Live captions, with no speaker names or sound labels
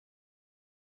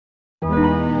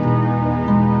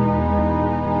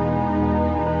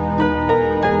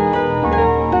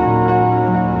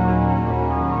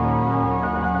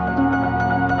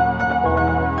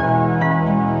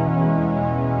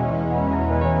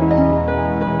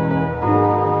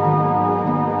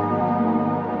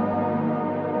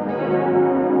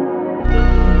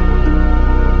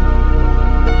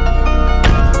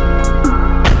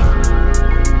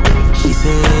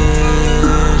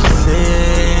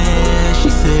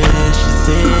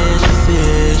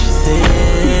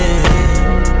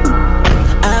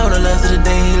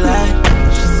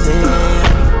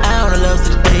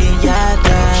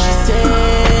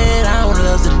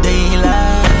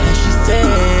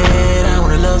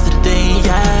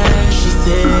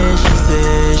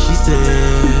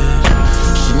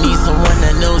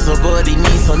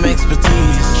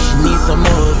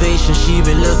She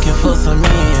been looking for some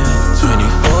men.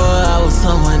 24 hours,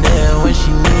 someone there when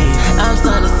she needs. I'm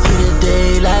starting to see the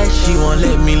daylight, she won't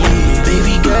let me leave.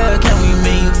 Baby girl, can we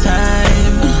make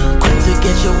time? Quick to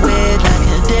get you wet like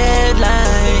a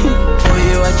deadline. For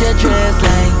you out your dress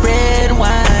like red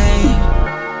wine.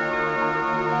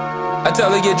 I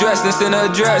tell her get dressed and send her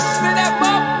a dress.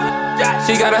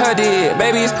 She got a hoodie,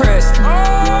 baby it's pressed.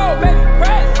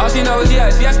 All she knows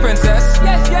is yes princess.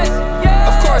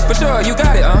 Of course, for sure, you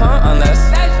got it, unless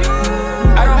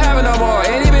I don't have it no more,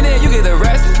 and even then you get the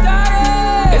rest.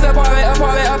 It's a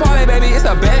parlay, baby, it's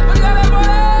a bet.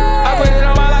 I put it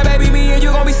on my life, baby, me and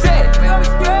you gon' be set.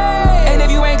 And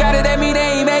if you ain't got it, that mean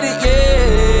they ain't made it yet.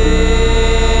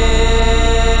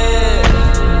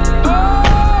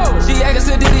 Oh, she actin'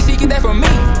 so ditty, she get that from me.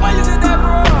 Why you get that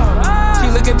from? She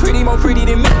looking pretty, more pretty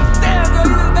than me. Damn, girl,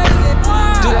 you look better than me.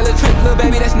 Do that little trick, little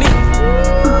baby, that's neat.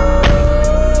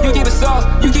 You keep it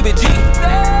soft, you keep it G.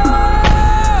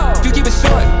 You keep it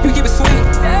short, you keep it sweet.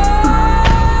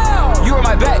 You are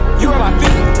my back, you are my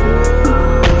feet.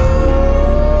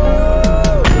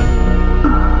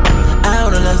 I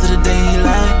wanna love to the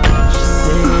daylight. She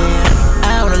said,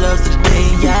 I wanna love to the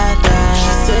day I die.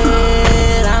 She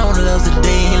said, I wanna love to the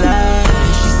daylight.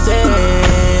 She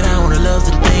said, I wanna love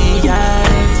to the day I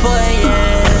die. 4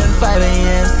 a.m., 5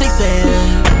 a.m., 6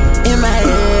 a.m. In my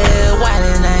head,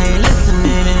 wildin', I ain't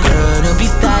listening. Girl, don't be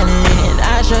styling,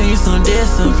 I'll show you some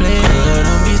discipline. Girl,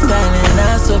 don't be styling,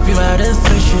 I'll swap you out and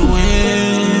switch you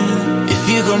in. If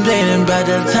you complaining about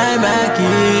the time I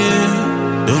give,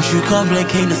 don't you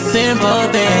complicate the simple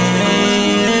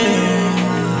things.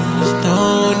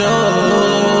 No.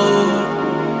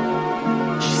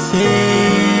 She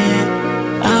said,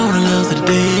 I wanna love to the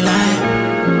daylight.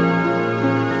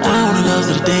 I wanna love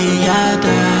to the day I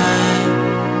die.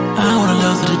 I wanna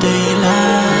love to the daylight.